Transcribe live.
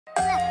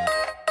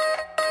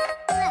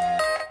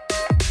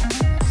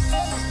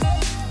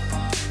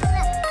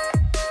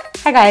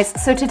Hi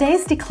guys, so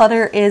today's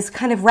declutter is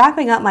kind of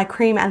wrapping up my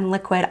cream and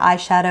liquid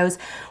eyeshadows.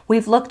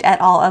 We've looked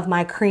at all of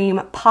my cream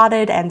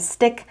potted and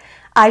stick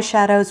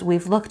eyeshadows.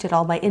 We've looked at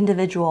all my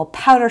individual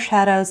powder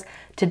shadows.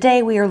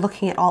 Today we are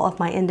looking at all of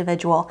my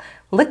individual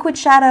liquid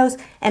shadows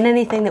and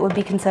anything that would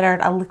be considered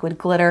a liquid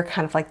glitter,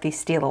 kind of like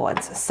these Stila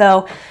ones.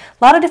 So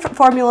a lot of different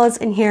formulas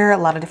in here, a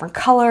lot of different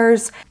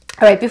colors.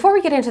 All right, before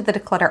we get into the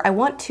declutter, I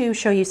want to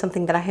show you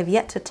something that I have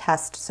yet to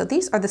test. So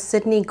these are the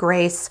Sydney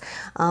Grace,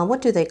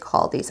 what do they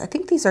call these? I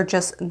think these are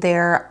just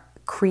their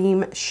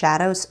cream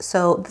shadows.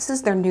 So this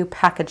is their new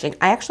packaging.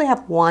 I actually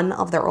have one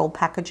of their old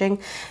packaging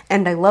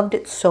and I loved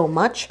it so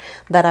much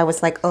that I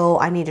was like, oh,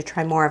 I need to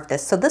try more of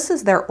this. So this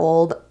is their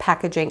old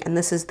packaging and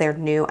this is their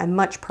new. I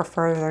much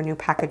prefer their new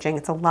packaging.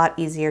 It's a lot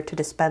easier to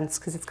dispense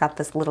because it's got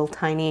this little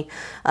tiny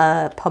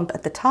pump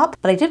at the top.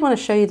 But I did want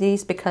to show you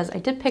these because I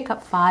did pick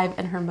up 5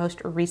 in her most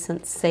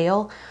recent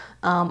sale.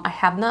 I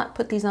have not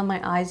put these on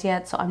my eyes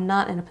yet, so I'm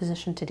not in a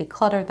position to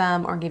declutter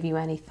them or give you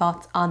any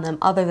thoughts on them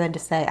other than to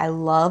say I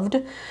loved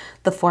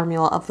the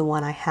formula of the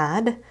one I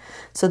had.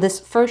 So this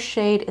first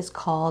shade is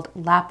called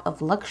Lap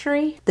of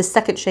Luxury. The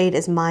second shade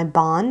is My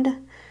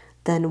Bond,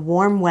 then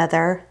Warm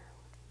Weather,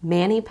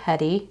 Mani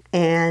Pedi,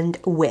 and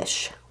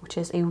Wish, which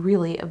is a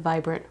really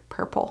vibrant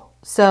purple.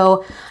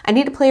 So I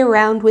need to play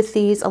around with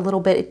these a little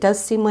bit. It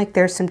does seem like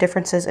there's some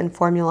differences in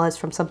formulas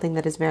from something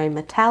that is very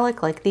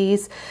metallic like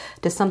these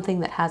to something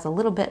that has a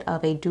little bit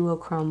of a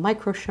duochrome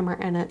micro shimmer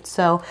in it.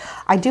 So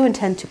I do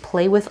intend to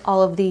play with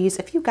all of these.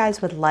 If you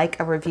guys would like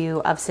a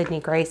review of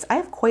Sydney Grace, I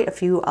have quite a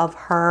few of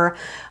her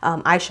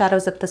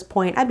eyeshadows at this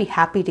point. I'd be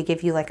happy to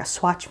give you like a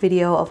swatch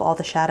video of all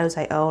the shadows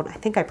I own. I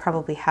think I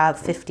probably have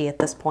 50 at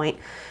this point,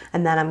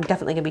 and then I'm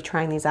definitely gonna be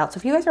trying these out. So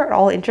if you guys are at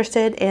all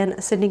interested in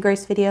a Sydney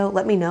Grace video,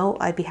 let me know.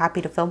 I'd be happy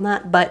to film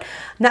that, but I'm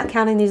not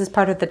counting these as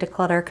part of the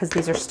declutter because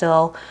these are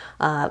still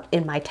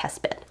in my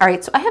test bin. All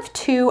right, so I have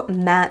 2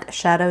 matte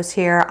shadows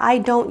here. I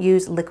don't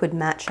use liquid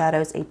matte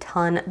shadows a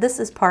ton. This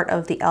is part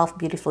of the e.l.f.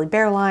 Beautifully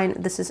Bare line.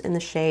 This is in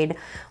the shade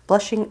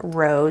Blushing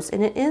Rose,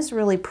 and it is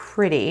really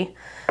pretty.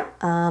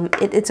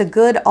 It's a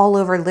good all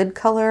over lid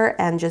color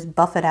and just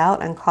buff it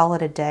out and call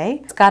it a day.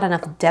 It's got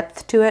enough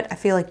depth to it. I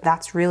feel like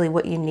that's really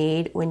what you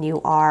need when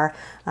you are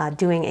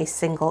doing a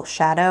single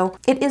shadow.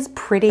 It is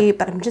pretty,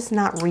 but I'm just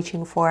not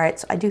reaching for it.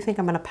 So I do think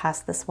I'm gonna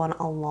pass this one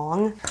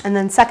along. And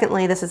then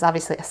secondly, this is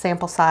obviously a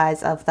sample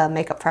size of the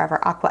Makeup Forever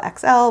Aqua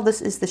XL.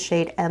 This is the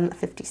shade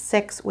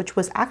M56, which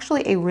was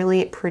actually a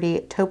really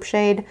pretty taupe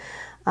shade.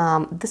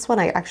 This one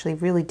I actually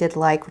really did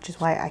like, which is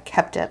why I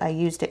kept it. I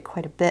used it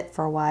quite a bit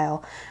for a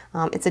while.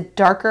 It's a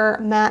darker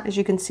matte, as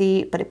you can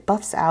see, but it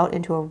buffs out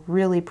into a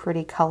really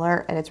pretty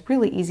color and it's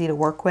really easy to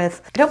work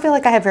with. I don't feel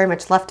like I have very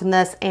much left in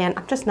this and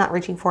I'm just not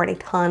reaching for it a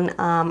ton.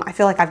 I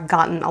feel like I've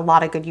gotten a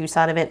lot of good use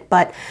out of it,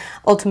 but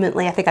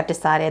ultimately I think I've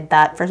decided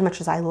that for as much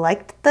as I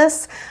liked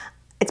this,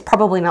 it's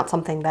probably not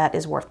something that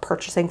is worth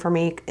purchasing for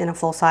me in a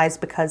full size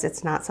because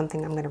it's not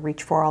something I'm going to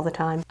reach for all the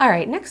time. All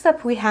right, next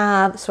up we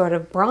have sort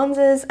of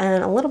bronzes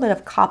and a little bit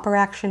of copper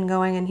action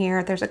going in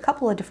here. There's a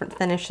couple of different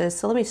finishes,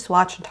 so let me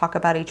swatch and talk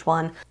about each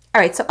one. All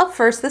right, so up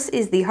first, this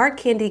is the Hard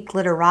Candy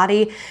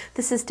Glitteratzi.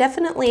 This is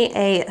definitely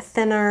a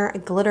thinner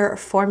glitter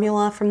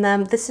formula from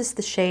them. This is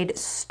the shade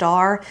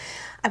Star.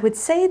 I would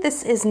say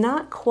this is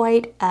not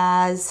quite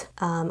as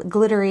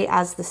glittery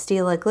as the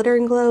Stila Glitter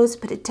and Glows,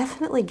 but it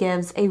definitely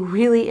gives a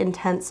really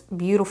intense,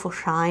 beautiful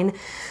shine.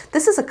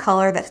 This is a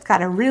color that's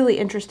got a really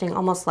interesting,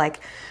 almost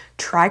like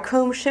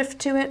trichrome shift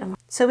to it.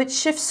 So it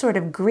shifts sort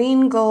of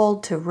green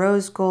gold to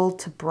rose gold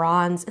to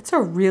bronze. It's a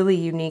really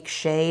unique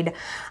shade.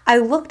 I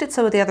looked at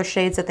some of the other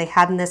shades that they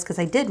had in this because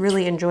I did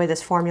really enjoy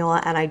this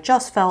formula and I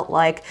just felt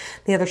like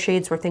the other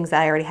shades were things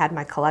that I already had in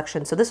my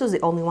collection. So this was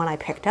the only one I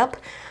picked up,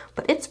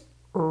 but it's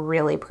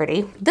really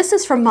pretty. This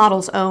is from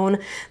Model's Own.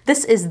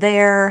 This is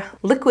their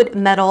liquid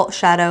metal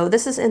shadow.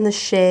 This is in the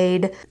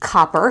shade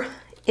Copper.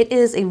 It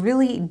is a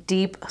really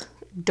deep,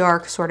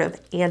 dark, sort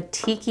of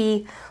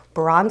antique-y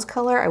bronze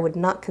color. I would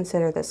not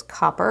consider this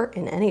copper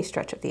in any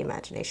stretch of the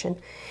imagination.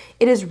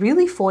 It is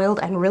really foiled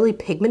and really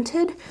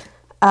pigmented.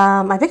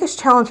 My biggest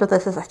challenge with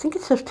this is I think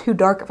it's just too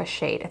dark of a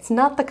shade. It's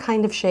not the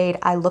kind of shade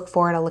I look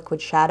for in a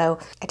liquid shadow.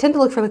 I tend to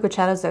look for liquid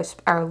shadows that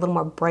are a little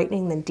more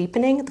brightening than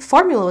deepening. The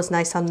formula was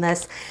nice on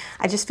this.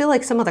 I just feel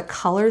like some of the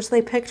colors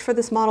they picked for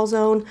this Model's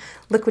Own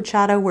liquid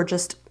shadow were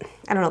just,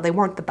 I don't know, they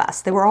weren't the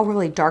best. They were all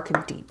really dark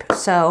and deep.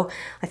 So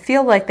I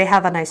feel like they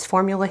have a nice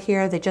formula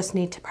here. They just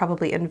need to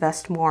probably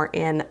invest more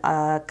in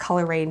a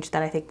color range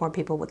that I think more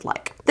people would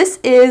like. This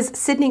is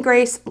Sydney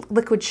Grace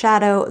Liquid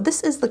Shadow.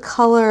 This is the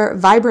color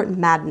Vibrant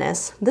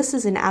Madness. This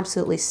is an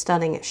absolutely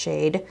stunning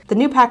shade. The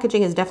new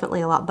packaging is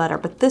definitely a lot better,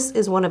 but this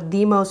is one of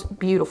the most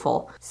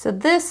beautiful. So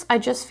this, I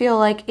just feel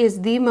like,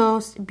 is the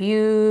most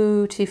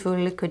beautiful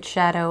liquid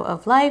shadow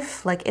of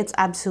life. Like, it's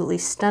absolutely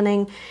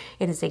stunning.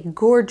 It is a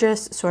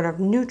gorgeous, sort of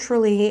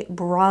neutrally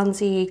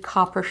bronzy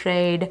copper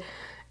shade.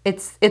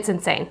 It's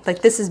insane.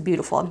 Like, this is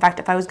beautiful. In fact,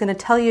 if I was going to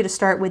tell you to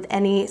start with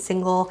any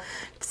single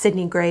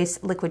Sydney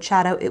Grace liquid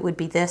shadow, it would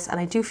be this. And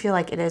I do feel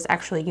like it is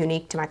actually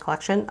unique to my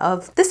collection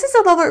of. This is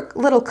another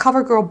little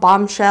CoverGirl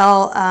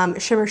Bombshell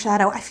shimmer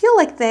shadow. I feel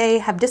like they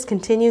have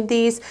discontinued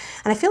these,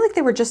 and I feel like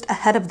they were just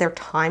ahead of their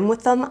time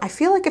with them. I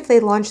feel like if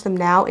they launched them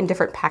now in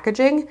different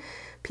packaging,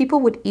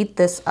 people would eat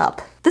this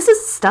up. This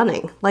is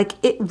stunning. Like,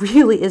 it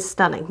really is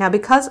stunning. Now,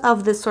 because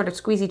of this sort of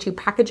squeezy tube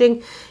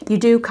packaging, you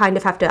do kind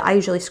of have to, I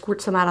usually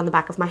squirt some out on the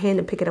back of my hand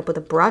and pick it up with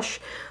a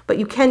brush, but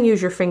you can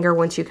use your finger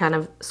once you kind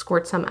of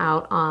squirt some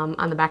out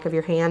on the back of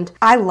your hand.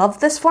 I love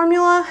this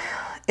formula.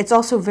 It's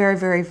also very,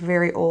 very,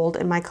 very old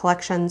in my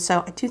collection,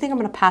 so I do think I'm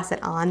going to pass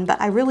it on, but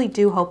I really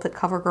do hope that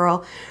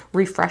CoverGirl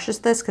refreshes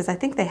this, because I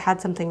think they had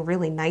something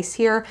really nice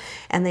here,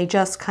 and they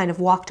just kind of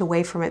walked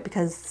away from it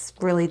because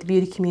really the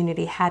beauty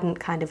community hadn't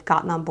kind of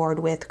gotten on board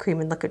with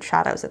cream and liquid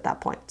shadows at that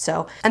point.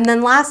 So, and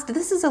then last,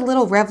 this is a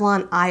little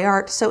Revlon eye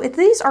art. So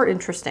these are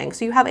interesting.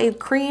 So you have a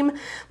cream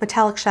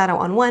metallic shadow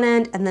on one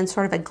end, and then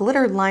sort of a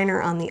glitter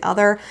liner on the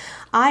other.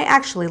 I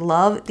actually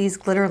love these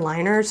glitter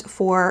liners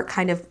for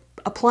kind of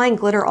applying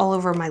glitter all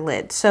over my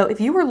lid. So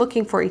if you were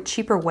looking for a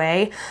cheaper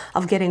way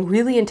of getting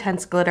really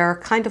intense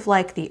glitter, kind of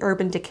like the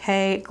Urban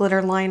Decay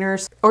glitter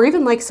liners, or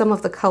even like some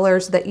of the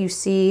colors that you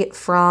see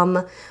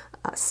from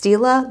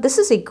Stila, this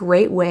is a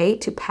great way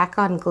to pack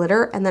on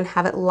glitter and then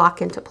have it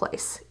lock into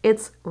place.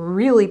 It's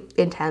really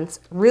intense,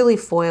 really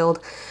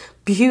foiled,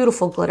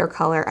 beautiful glitter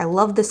color. I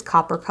love this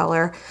copper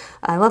color.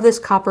 I love this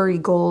coppery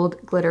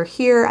gold glitter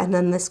here, and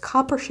then this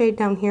copper shade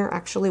down here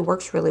actually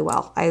works really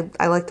well.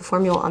 I like the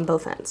formula on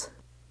both ends.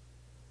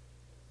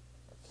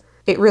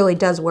 It really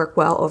does work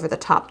well over the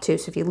top too.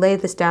 So if you lay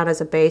this down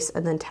as a base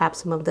and then tap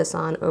some of this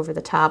on over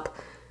the top,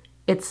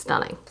 it's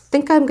stunning. I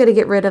think I'm gonna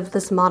get rid of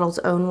this Model's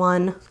Own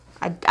one.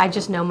 I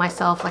just know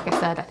myself, like I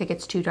said, I think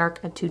it's too dark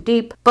and too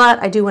deep, but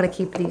I do want to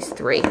keep these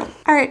three.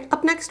 All right,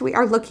 up next we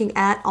are looking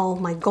at all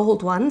my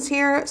gold ones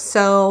here.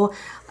 So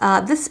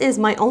this is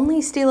my only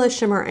Stila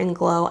Shimmer and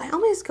Glow. I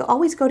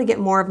always go to get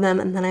more of them,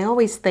 and then I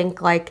always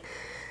think like,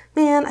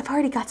 man, I've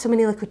already got so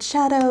many liquid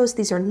shadows.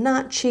 These are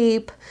not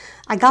cheap.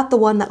 I got the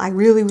one that I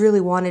really,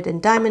 really wanted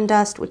in Diamond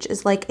Dust, which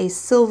is like a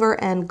silver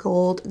and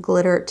gold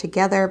glitter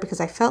together, because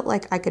I felt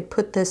like I could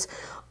put this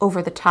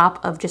over the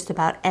top of just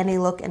about any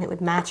look and it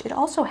would match. It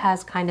also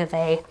has kind of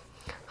a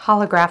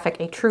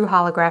true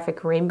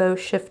holographic rainbow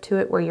shift to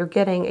it, where you're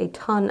getting a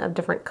ton of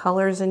different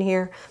colors in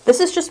here. This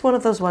is just one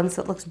of those ones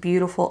that looks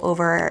beautiful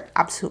over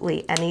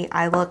absolutely any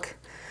eye look.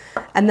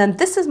 And then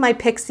this is my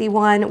Pixie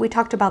one. We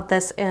talked about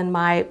this in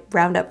my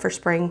roundup for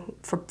spring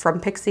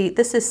from Pixie.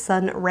 This is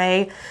Sun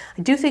Ray.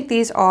 I do think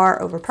these are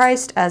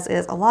overpriced, as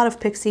is a lot of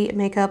Pixie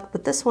makeup,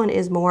 but this one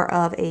is more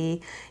of a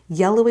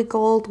yellowy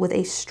gold with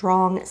a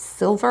strong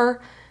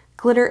silver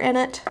glitter in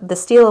it. The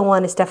Stila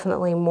one is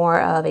definitely more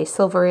of a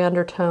silvery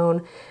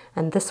undertone,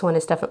 and this one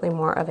is definitely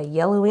more of a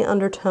yellowy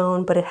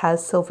undertone, but it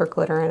has silver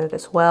glitter in it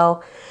as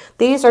well.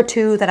 These are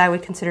two that I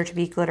would consider to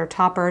be glitter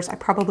toppers. I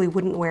probably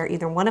wouldn't wear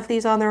either one of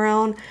these on their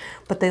own,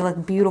 but they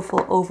look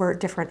beautiful over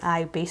different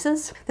eye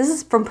bases. This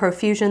is from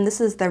Profusion. This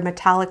is their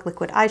metallic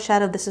liquid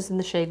eyeshadow. This is in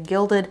the shade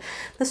Gilded.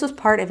 This was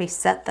part of a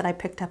set that I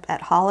picked up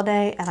at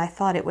Holiday, and I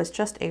thought it was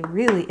just a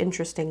really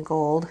interesting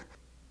gold.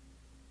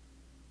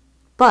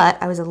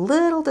 But I was a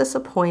little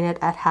disappointed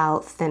at how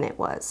thin it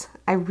was.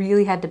 I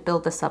really had to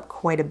build this up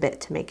quite a bit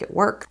to make it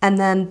work. And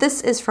then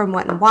this is from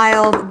Wet n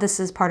Wild. This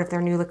is part of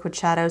their new liquid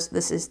shadows.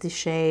 This is the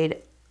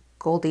shade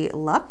Goldie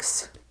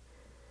Luxe.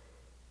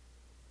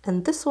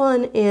 And this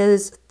one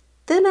is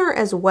thinner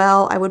as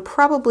well. I would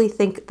probably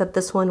think that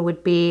this one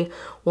would be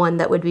one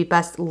that would be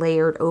best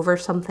layered over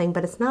something,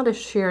 but it's not as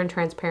sheer and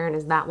transparent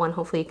as that one.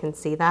 Hopefully you can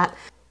see that.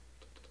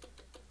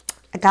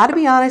 I gotta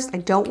be honest, I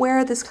don't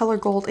wear this color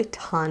gold a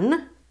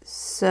ton.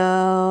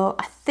 So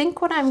I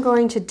think what I'm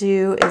going to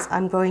do is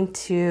I'm going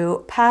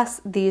to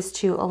pass these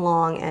two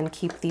along and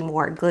keep the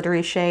more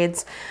glittery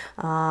shades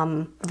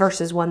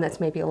versus one that's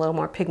maybe a little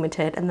more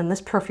pigmented. And then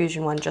this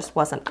Profusion one just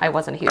I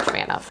wasn't a huge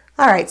fan of.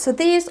 All right, so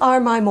these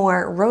are my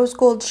more rose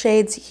gold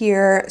shades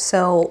here.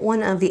 So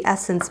one of the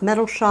Essence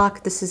Metal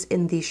Shock. This is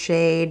in the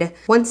shade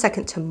 1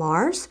 Second to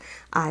Mars.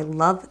 I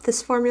love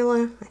this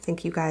formula. I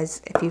think you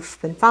guys, if you've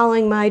been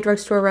following my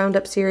Drugstore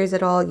Roundup series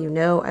at all, you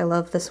know I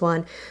love this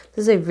one.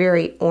 This is a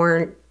very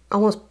orange,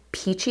 almost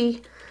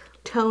peachy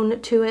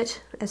tone to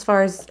it, as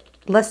far as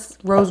less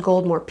rose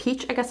gold, more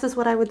peach, I guess is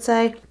what I would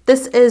say.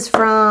 This is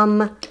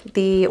from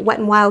the Wet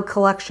n Wild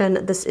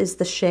collection. This is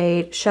the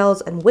shade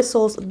Shells and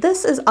Whistles.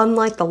 This is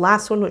unlike the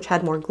last one, which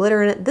had more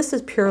glitter in it. This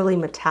is purely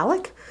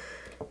metallic,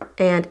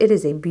 and it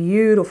is a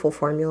beautiful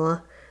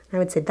formula. I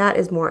would say that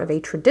is more of a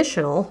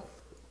traditional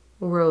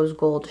rose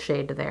gold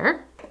shade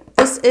there.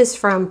 This is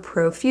from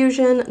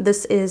Profusion.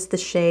 This is the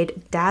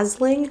shade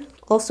Dazzling.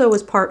 Also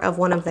was part of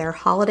one of their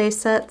holiday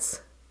sets.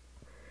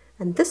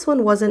 And this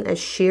one wasn't as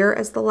sheer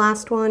as the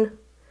last one.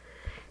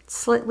 It's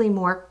slightly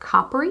more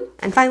coppery.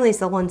 And finally is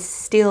the one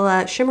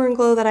Stila Shimmer and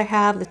Glow that I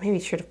have. Maybe I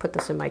should have put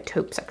this in my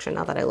taupe section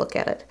now that I look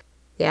at it.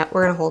 Yeah,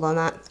 we're gonna hold on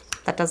that.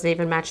 That doesn't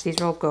even match these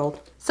rose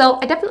gold. So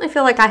I definitely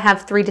feel like I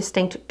have 3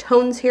 distinct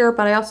tones here,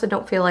 but I also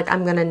don't feel like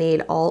I'm gonna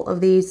need all of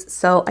these.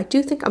 So I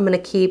do think I'm gonna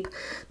keep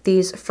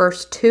these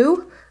first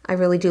 2. I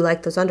really do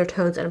like those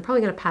undertones, and I'm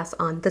probably gonna pass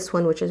on this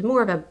one, which is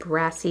more of a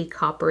brassy,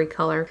 coppery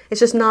color. It's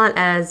just not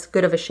as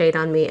good of a shade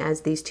on me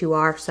as these 2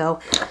 are, so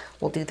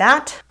we'll do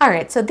that. All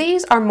right, so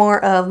these are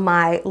more of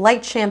my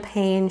light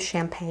champagne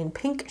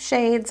pink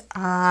shades.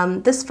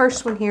 This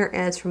first one here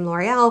is from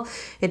L'Oreal.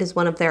 It is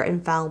one of their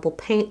infallible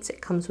paints.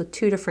 It comes with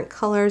 2 different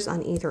colors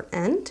on either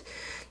end.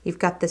 You've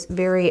got this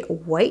very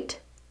white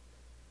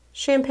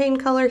champagne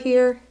color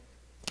here,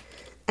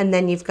 and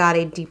then you've got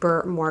a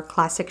deeper, more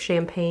classic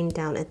champagne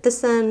down at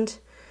this end.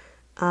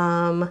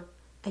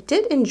 I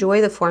did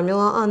enjoy the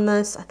formula on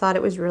this. I thought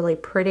it was really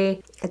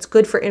pretty. It's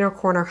good for inner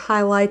corner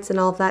highlights and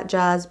all of that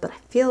jazz, but I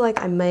feel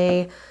like I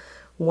may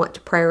want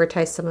to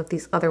prioritize some of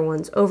these other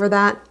ones over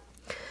that.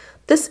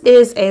 This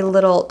is a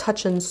little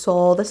Touch and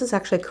Soul. This is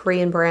actually a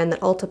Korean brand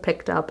that Ulta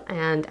picked up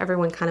and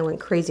everyone kind of went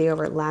crazy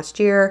over it last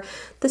year.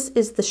 This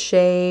is the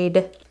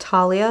shade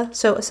Talia.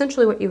 So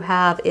essentially what you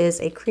have is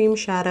a cream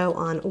shadow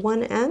on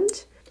one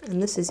end,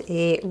 and this is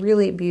a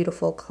really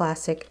beautiful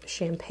classic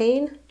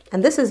champagne.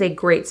 And this is a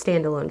great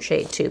standalone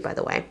shade too, by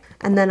the way.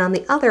 And then on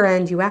the other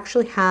end, you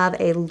actually have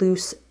a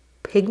loose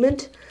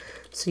pigment.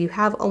 So you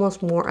have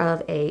almost more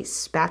of a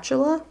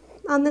spatula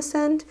on this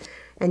end,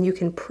 and you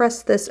can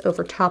press this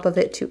over top of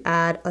it to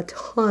add a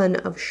ton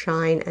of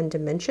shine and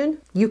dimension.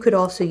 You could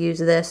also use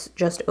this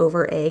just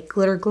over a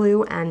glitter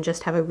glue and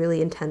just have a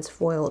really intense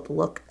foiled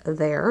look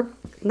there.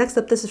 Next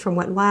up, this is from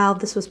Wet n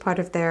Wild. This was part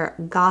of their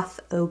Goth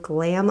O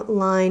Glam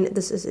line.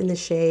 This is in the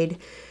shade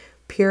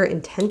Pure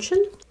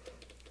Intention.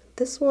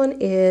 This one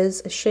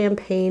is a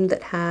champagne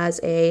that has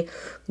a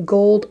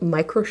gold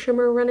micro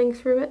shimmer running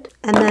through it.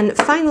 And then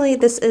finally,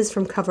 this is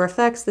from Cover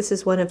FX. This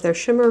is one of their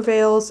shimmer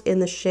veils in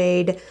the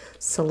shade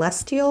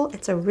Celestial.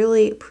 It's a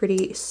really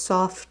pretty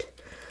soft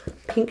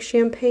pink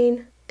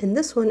champagne. And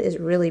this one is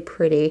really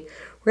pretty.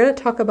 We're going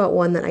to talk about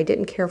one that I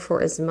didn't care for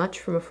as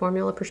much from a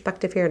formula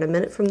perspective here in a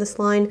minute from this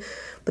line,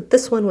 but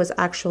this one was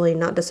actually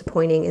not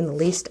disappointing in the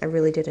least. I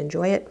really did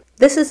enjoy it.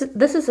 This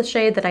is a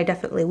shade that I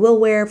definitely will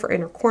wear for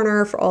inner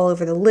corner, for all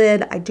over the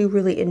lid. I do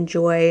really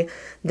enjoy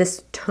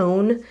this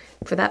tone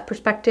for that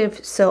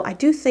perspective, so I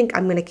do think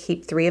I'm going to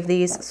keep 3 of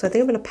these. So I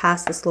think I'm going to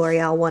pass this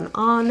L'Oreal one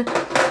on,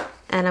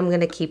 and I'm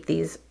going to keep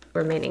these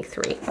remaining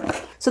 3.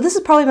 So this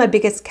is probably my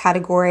biggest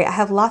category. I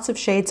have lots of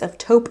shades of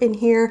taupe in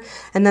here,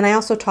 and then I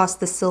also tossed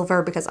the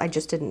silver because I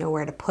just didn't know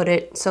where to put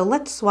it. So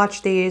let's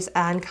swatch these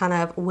and kind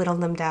of whittle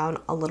them down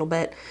a little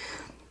bit.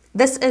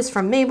 This is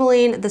from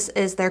Maybelline. This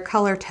is their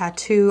Color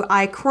Tattoo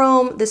Eye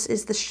Chrome. This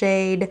is the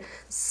shade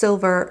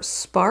Silver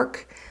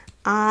Spark.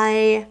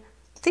 I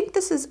think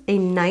this is a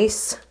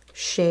nice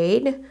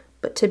shade,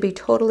 but to be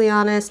totally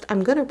honest,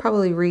 I'm gonna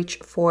probably reach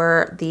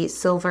for the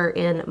silver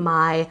in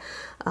my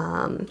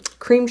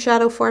cream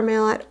shadow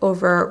formula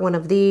over one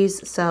of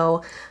these.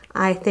 So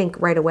I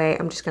think right away,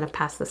 I'm just gonna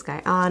pass this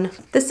guy on.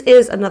 This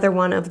is another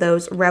one of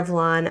those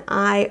Revlon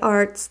eye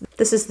arts.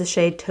 This is the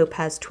shade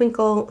Topaz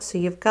Twinkle. So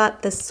you've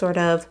got this sort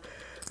of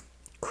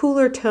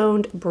cooler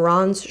toned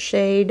bronze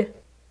shade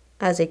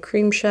as a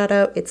cream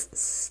shadow. It's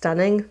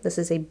stunning. This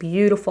is a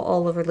beautiful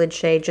all over lid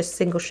shade, just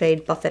single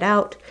shade, buff it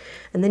out.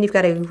 And then you've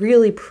got a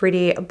really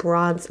pretty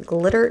bronze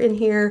glitter in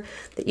here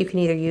that you can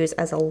either use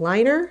as a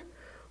liner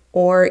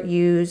or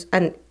use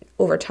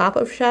over top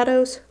of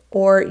shadows,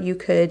 or you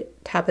could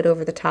tap it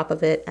over the top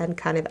of it and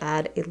kind of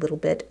add a little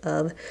bit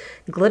of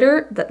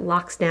glitter that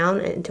locks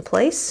down into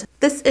place.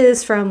 This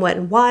is from Wet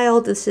n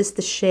Wild. This is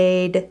the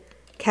shade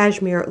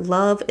Cashmere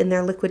Love in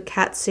their Liquid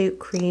Catsuit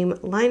Cream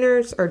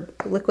Liners, or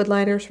liquid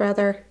liners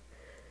rather.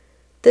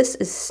 This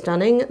is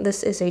stunning.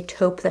 This is a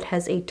taupe that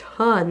has a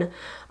ton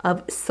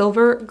of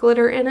silver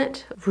glitter in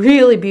it.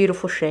 Really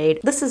beautiful shade.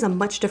 This is a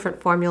much different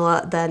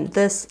formula than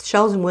this.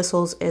 Shells and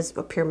Whistles is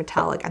a pure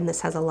metallic, and this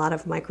has a lot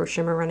of micro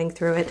shimmer running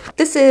through it.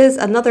 This is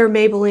another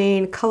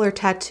Maybelline Color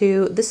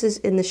Tattoo. This is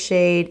in the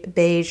shade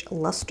Beige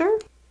Luster.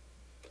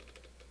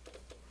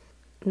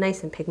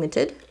 Nice and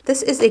pigmented.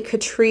 This is a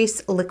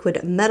Catrice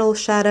Liquid Metal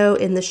Shadow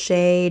in the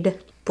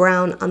shade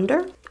Brown Under.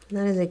 And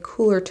that is a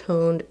cooler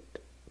toned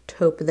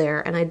taupe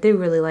there, and I do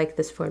really like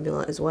this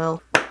formula as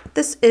well.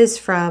 This is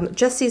from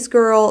Jessie's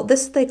Girl.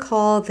 This they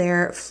call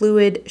their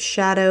Fluid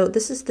Shadow.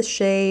 This is the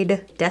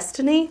shade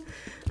Destiny.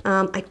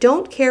 I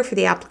don't care for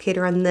the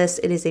applicator on this.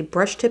 It is a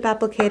brush tip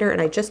applicator,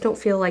 and I just don't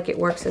feel like it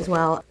works as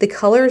well. The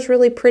color is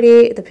really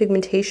pretty. The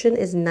pigmentation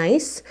is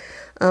nice.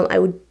 I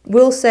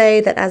will say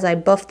that as I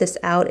buff this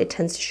out, it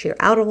tends to shear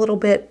out a little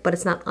bit, but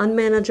it's not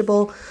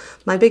unmanageable.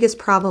 My biggest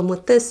problem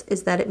with this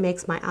is that it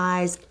makes my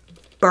eyes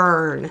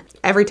burn.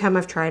 Every time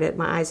I've tried it,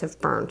 my eyes have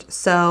burned.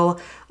 So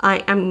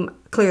I am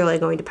clearly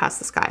going to pass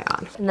this guy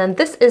on. And then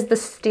this is the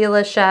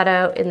Stila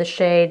shadow in the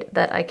shade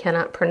that I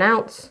cannot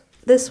pronounce.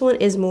 This one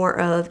is more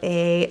of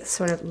a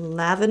sort of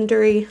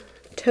lavendery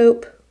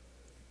taupe.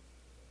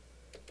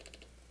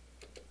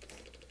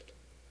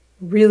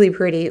 Really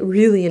pretty,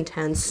 really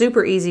intense,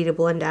 super easy to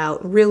blend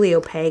out, really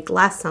opaque,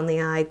 lasts on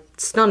the eye,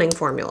 stunning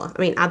formula.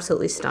 I mean,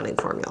 absolutely stunning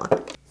formula.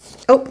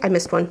 Oh, I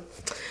missed one.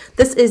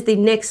 This is the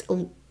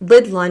NYX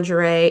Lid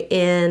Lingerie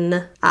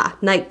in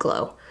Night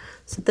Glow.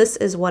 So this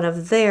is one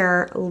of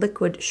their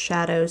liquid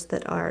shadows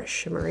that are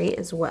shimmery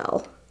as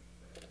well.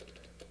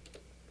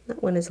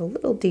 That one is a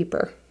little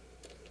deeper.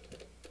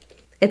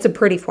 It's a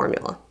pretty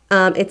formula.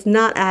 It's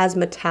not as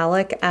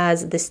metallic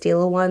as the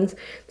Stila ones.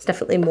 It's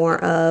definitely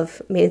more of,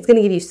 I mean, it's going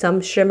to give you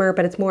some shimmer,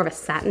 but it's more of a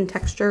satin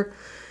texture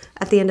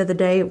at the end of the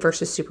day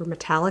versus super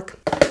metallic.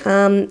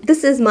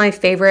 This is my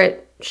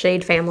favorite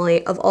shade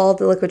family of all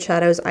the liquid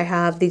shadows I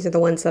have. These are the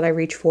ones that I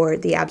reach for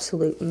the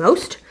absolute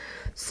most.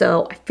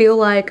 So I feel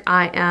like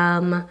I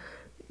am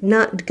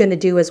not going to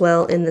do as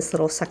well in this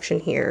little section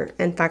here.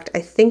 In fact, I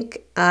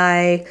think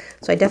I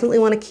definitely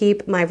want to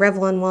keep my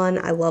Revlon one.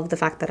 I love the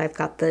fact that I've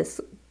got this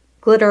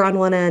glitter on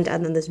one end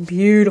and then this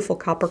beautiful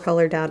copper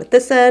color down at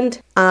this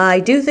end. I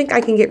do think I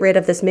can get rid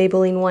of this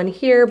Maybelline one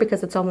here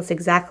because it's almost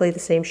exactly the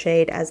same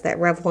shade as that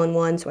Revlon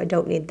one, so I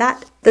don't need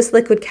that. This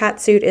liquid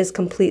catsuit is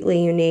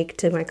completely unique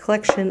to my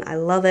collection. I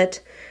love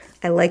it.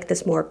 I like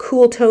this more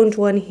cool toned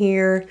one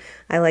here.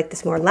 I like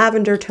this more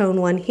lavender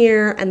tone one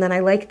here. And then I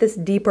like this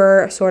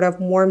deeper sort of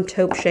warm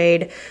taupe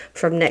shade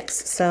from NYX.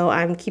 So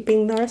I'm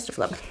keeping the rest of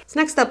them. So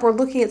next up, we're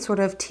looking at sort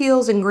of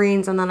teals and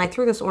greens. And then I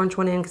threw this orange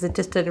one in because it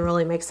just didn't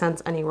really make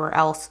sense anywhere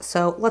else.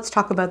 So let's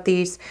talk about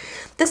these.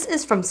 This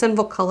is from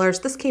Sinful Colors.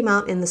 This came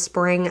out in the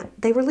spring.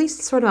 They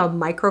released sort of a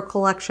micro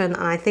collection.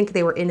 And I think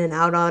they were in and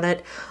out on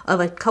it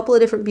of a couple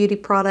of different beauty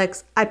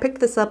products. I picked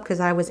this up because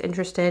I was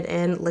interested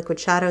in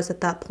liquid shadows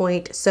at that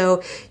point.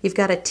 So you've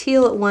got a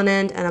teal at one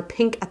end and a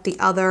pink at the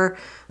other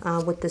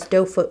with this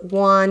doe foot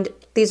wand.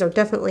 These are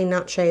definitely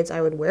not shades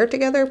I would wear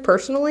together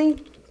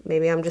personally.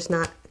 Maybe I'm just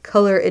not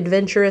color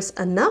adventurous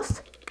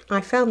enough.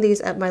 I found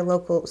these at my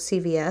local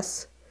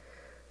CVS.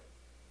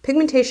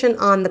 Pigmentation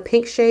on the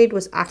pink shade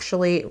was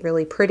actually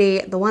really pretty.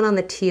 The one on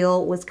the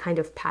teal was kind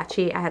of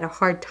patchy. I had a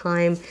hard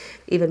time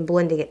even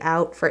blending it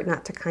out for it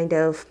not to kind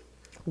of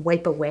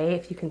wipe away,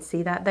 if you can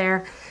see that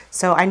there.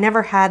 So I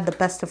never had the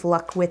best of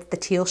luck with the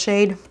teal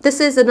shade. This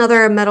is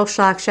another Metal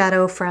Shock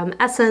shadow from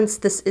Essence.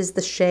 This is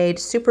the shade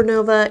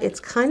Supernova. It's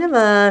kind of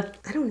a,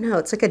 I don't know,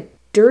 it's like a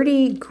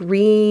dirty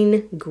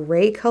green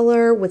gray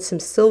color with some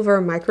silver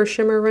micro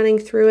shimmer running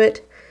through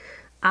it.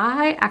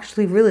 I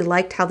actually really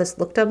liked how this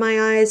looked on my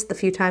eyes the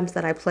few times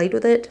that I played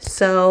with it.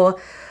 So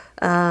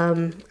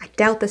I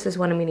doubt this is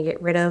one I'm going to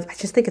get rid of. I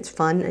just think it's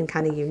fun and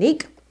kind of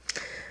unique.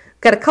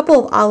 Got a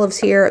couple of olives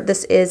here.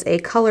 This is a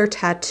color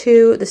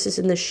tattoo. This is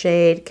in the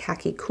shade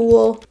Khaki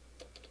Cool.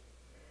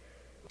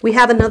 We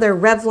have another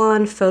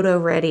Revlon Photo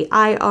Ready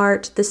Eye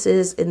Art. This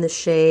is in the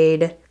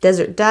shade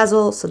Desert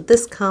Dazzle. So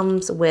this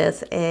comes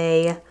with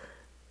a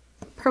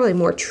probably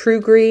more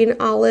true green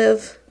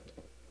olive,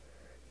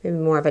 maybe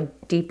more of a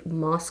deep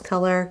moss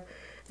color.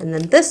 And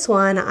then this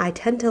one I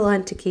tend to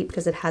want to keep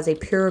because it has a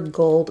pure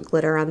gold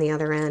glitter on the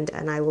other end.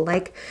 And I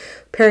like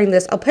pairing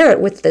this, I'll pair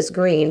it with this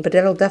green, but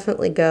it'll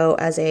definitely go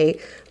as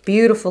a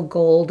beautiful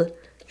gold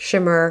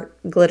shimmer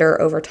glitter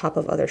over top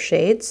of other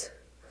shades.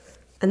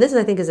 And this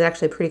I think is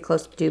actually pretty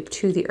close dupe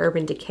to the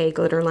Urban Decay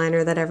glitter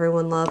liner that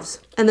everyone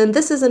loves. And then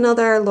this is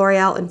another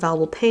L'Oreal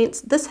Infallible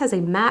Paints. This has a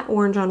matte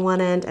orange on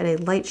one end and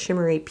a light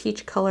shimmery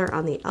peach color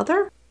on the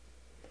other.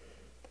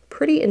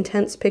 Pretty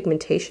intense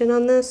pigmentation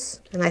on this,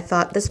 and I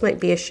thought this might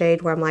be a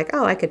shade where I'm like,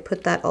 oh, I could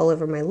put that all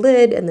over my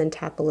lid and then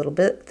tap a little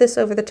bit this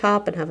over the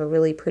top and have a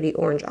really pretty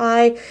orange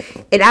eye.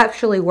 It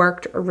actually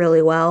worked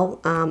really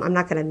well. I'm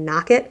not going to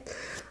knock it.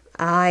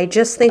 I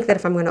just think that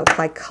if I'm going to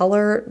apply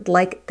color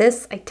like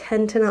this, I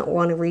tend to not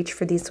want to reach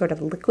for these sort of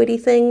liquidy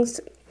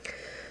things.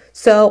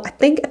 So I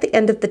think at the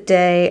end of the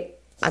day,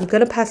 I'm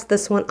going to pass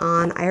this one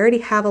on. I already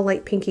have a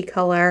light pinky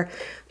color.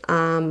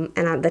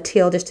 And the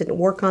teal just didn't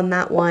work on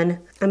that one.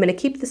 I'm going to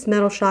keep this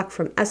Metal Shock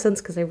from Essence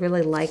because I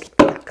really like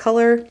that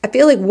color. I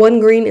feel like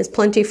one green is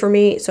plenty for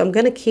me, so I'm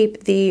going to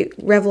keep the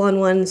Revlon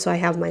one so I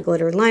have my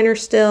glitter liner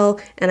still.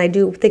 And I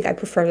do think I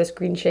prefer this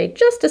green shade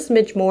just a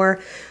smidge more.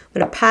 I'm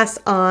going to pass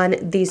on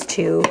these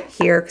two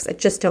here because I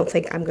just don't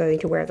think I'm going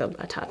to wear them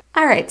a ton.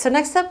 All right, so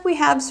next up we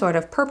have sort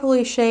of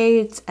purpley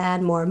shades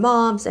and more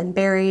mauves and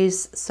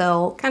berries.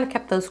 So kind of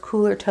kept those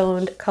cooler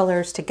toned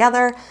colors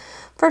together.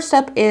 First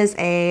up is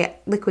a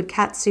liquid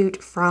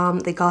catsuit from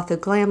the Goth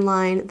Glam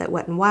line that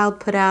Wet n Wild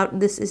put out.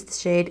 This is the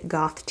shade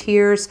Goth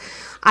Tears.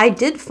 I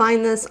did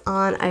find this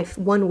on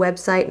one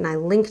website and I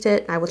linked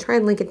it. I will try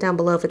and link it down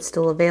below if it's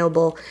still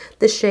available.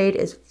 This shade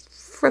is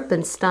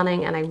frippin'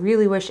 stunning and I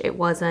really wish it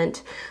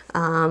wasn't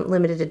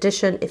limited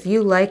edition. If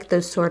you like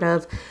those sort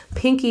of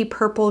pinky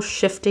purple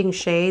shifting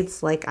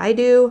shades like I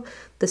do,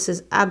 this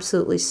is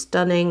absolutely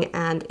stunning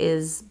and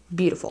is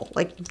beautiful,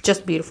 like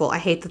just beautiful. I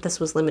hate that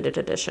this was limited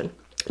edition.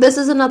 This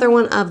is another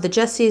one of the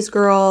Jessie's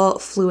Girl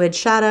Fluid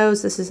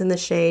Shadows. This is in the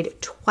shade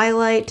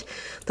Twilight.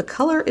 The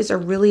color is a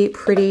really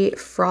pretty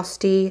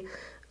frosty,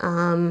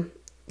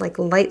 like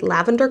light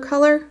lavender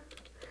color.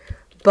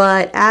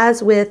 But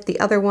as with the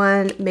other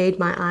one, made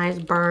my eyes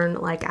burn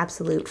like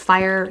absolute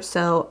fire.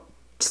 So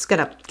just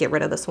gonna get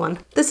rid of this one.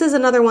 This is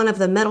another one of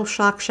the Metal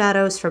Shock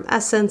shadows from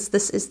Essence.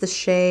 This is the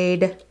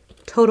shade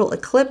Total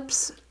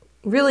Eclipse.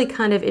 Really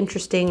kind of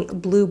interesting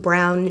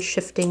blue-brown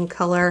shifting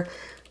color.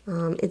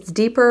 It's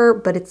deeper,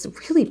 but it's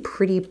really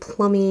pretty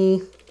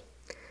plummy.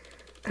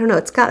 I don't know,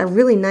 it's got a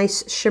really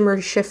nice shimmer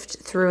shift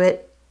through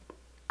it.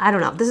 I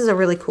don't know, this is a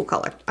really cool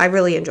color. I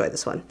really enjoy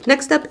this one.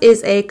 Next up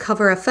is a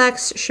Cover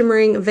FX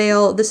Shimmering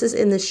Veil. This is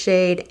in the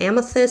shade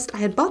Amethyst. I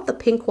had bought the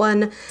pink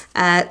one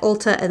at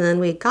Ulta, and then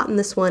we had gotten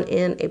this one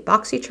in a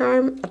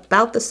BoxyCharm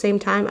about the same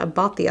time I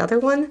bought the other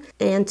one.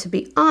 And to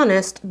be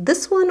honest,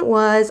 this one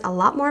was a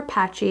lot more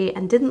patchy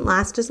and didn't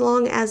last as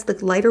long as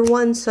the lighter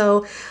one.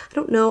 So I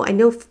don't know, I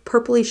know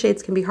purpley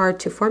shades can be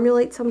hard to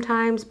formulate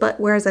sometimes, but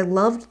whereas I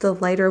loved the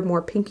lighter,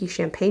 more pinky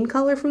champagne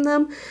color from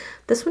them,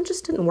 this one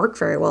just didn't work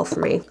very well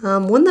for me.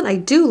 One that I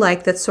do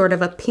like that's sort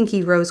of a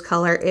pinky rose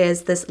color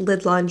is this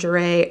Lid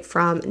Lingerie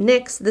from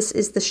NYX. This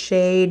is the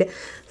shade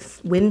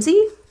Whimsy.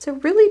 It's a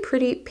really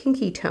pretty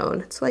pinky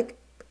tone. It's like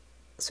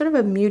sort of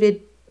a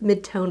muted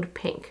mid-toned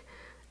pink.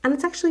 And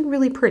it's actually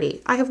really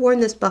pretty. I have worn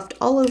this buffed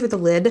all over the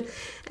lid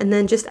and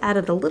then just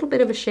added a little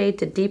bit of a shade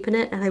to deepen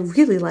it, and I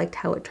really liked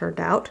how it turned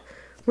out.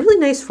 Really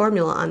nice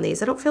formula on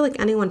these. I don't feel like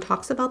anyone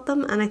talks about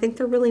them, and I think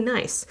they're really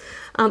nice.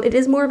 It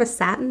is more of a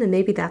satin, and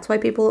maybe that's why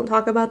people don't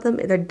talk about them.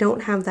 They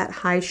don't have that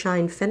high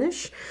shine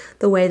finish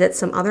the way that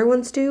some other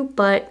ones do,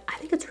 but I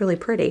think it's really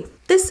pretty.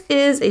 This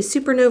is a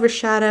Supernova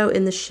shadow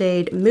in the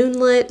shade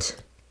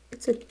Moonlit.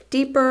 It's a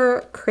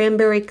deeper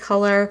cranberry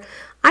color.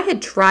 I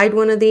had tried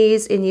one of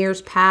these in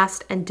years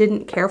past and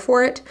didn't care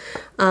for it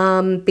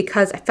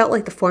because I felt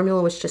like the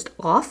formula was just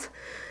off.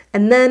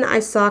 And then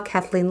I saw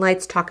Kathleen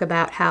Lights talk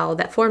about how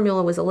that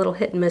formula was a little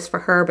hit and miss for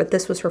her, but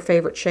this was her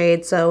favorite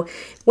shade. So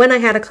when I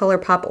had a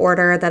ColourPop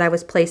order that I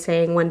was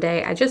placing one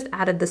day, I just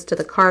added this to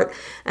the cart,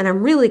 and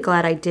I'm really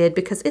glad I did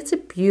because it's a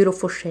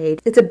beautiful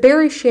shade. It's a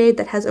berry shade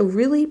that has a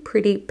really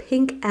pretty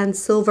pink and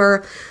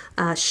silver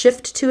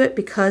shift to it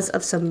because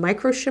of some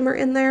micro shimmer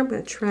in there. I'm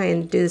going to try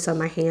and do this on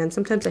my hand.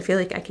 Sometimes I feel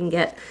like I can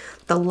get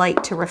the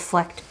light to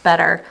reflect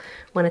better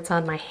when it's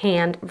on my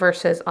hand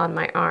versus on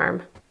my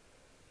arm.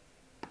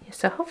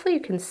 So hopefully you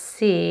can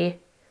see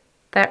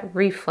that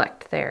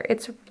reflect there.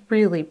 It's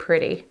really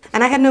pretty.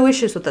 And I had no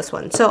issues with this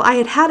one. So I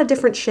had had a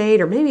different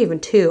shade, or maybe even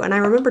two, and I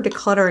remember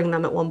decluttering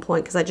them at one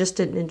point because I just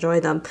didn't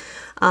enjoy them.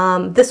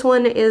 This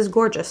one is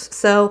gorgeous.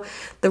 So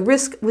the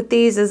risk with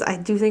these is I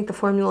do think the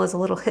formula is a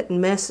little hit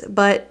and miss,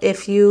 but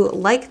if you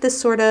like this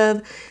sort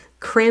of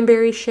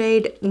cranberry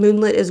shade,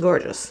 Moonlit is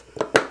gorgeous.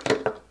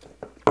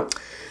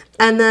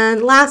 And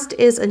then last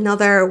is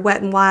another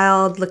Wet n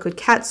Wild Liquid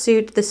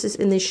Catsuit. This is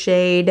in the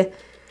shade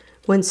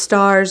When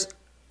Stars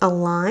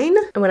Align.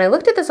 And when I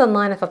looked at this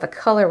online, I thought the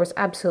color was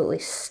absolutely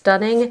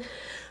stunning.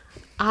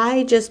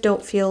 I just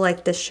don't feel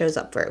like this shows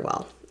up very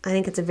well. I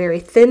think it's a very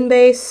thin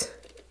base.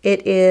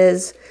 It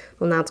is,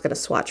 well, now it's gonna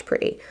swatch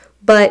pretty,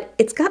 but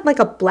it's got like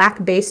a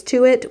black base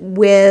to it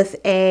with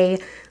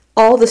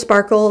all the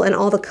sparkle and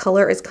all the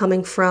color is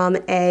coming from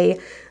a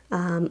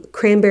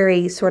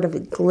cranberry sort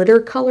of glitter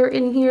color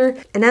in here.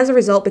 And as a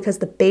result, because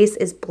the base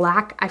is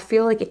black, I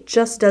feel like it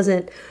just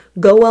doesn't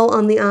go well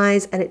on the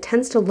eyes, and it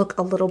tends to look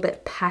a little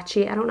bit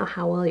patchy. I don't know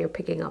how well you're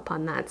picking up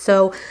on that.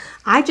 So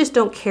I just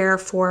don't care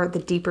for the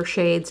deeper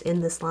shades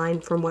in this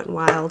line from Wet n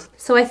Wild.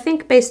 So I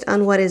think based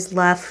on what is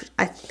left,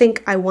 I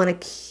think I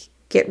want to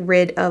get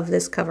rid of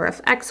this Cover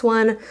FX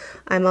one.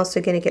 I'm also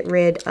going to get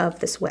rid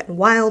of this Wet n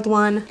Wild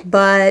one,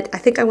 but I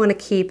think I want to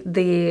keep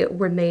the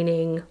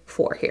remaining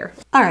 4 here.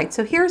 All right,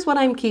 so here's what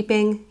I'm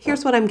keeping.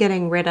 Here's what I'm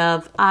getting rid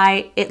of.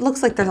 It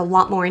looks like there's a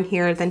lot more in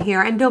here than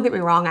here, and don't get me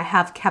wrong, I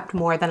have kept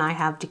more than I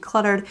have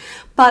decluttered,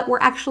 but we're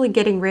actually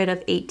getting rid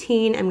of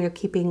 18 and we're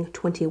keeping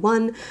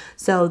 21.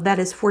 So that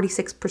is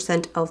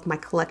 46% of my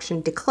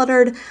collection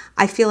decluttered.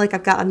 I feel like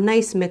I've got a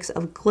nice mix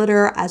of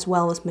glitter as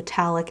well as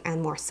metallic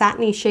and more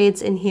satiny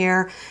shades in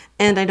here.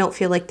 And I don't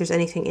feel like there's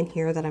anything in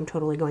here that I'm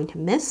totally going to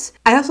miss.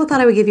 I also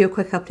thought I would give you a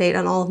quick update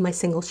on all of my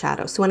single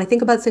shadows. So when I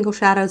think about single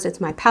shadows, it's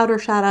my powder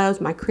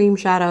shadows, my cream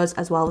shadows,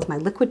 as well as my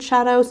liquid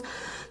shadows.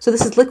 So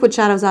this is liquid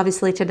shadows,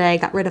 obviously today,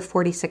 got rid of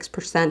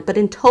 46%, but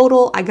in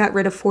total, I got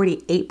rid of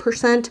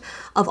 48%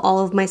 of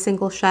all of my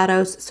single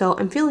shadows. So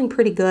I'm feeling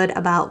pretty good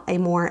about a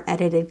more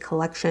edited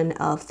collection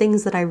of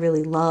things that I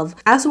really love.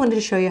 I also wanted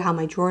to show you how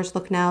my drawers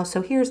look now.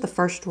 So here's the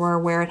first drawer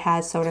where it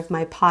has sort of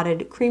my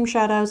potted cream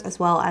shadows, as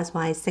well as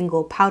my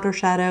single powder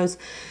shadows,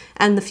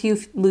 and the few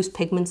loose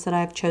pigments that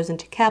I've chosen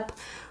to keep.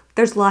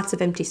 There's lots of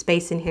empty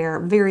space in here,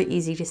 very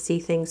easy to see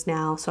things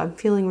now, so I'm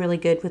feeling really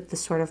good with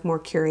this sort of more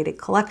curated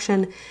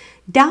collection.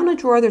 Down a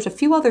drawer, there's a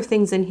few other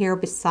things in here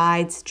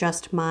besides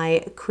just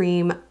my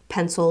cream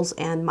pencils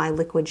and my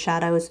liquid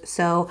shadows.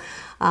 So,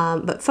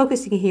 but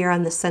focusing here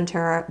on the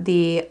center,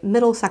 the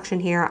middle section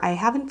here, I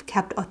haven't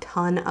kept a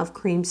ton of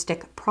cream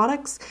stick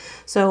products.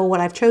 So what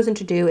I've chosen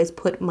to do is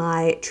put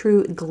my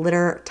true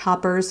glitter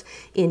toppers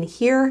in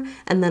here,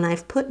 and then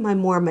I've put my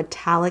more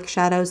metallic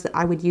shadows that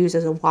I would use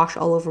as a wash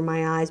all over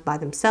my eyes by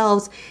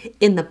themselves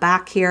in the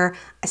back here.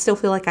 I still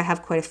feel like I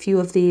have quite a few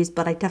of these,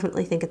 but I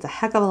definitely think it's a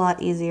heck of a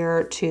lot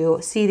easier to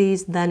see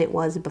these than it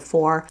was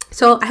before.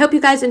 So I hope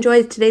you guys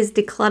enjoyed today's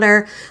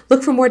declutter.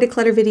 Look for more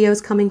declutter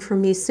videos coming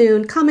from me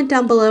soon. Comment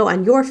down below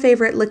on your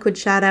favorite liquid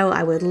shadow.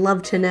 I would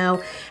love to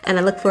know, and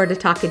I look forward to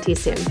talking to you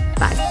soon.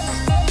 Bye.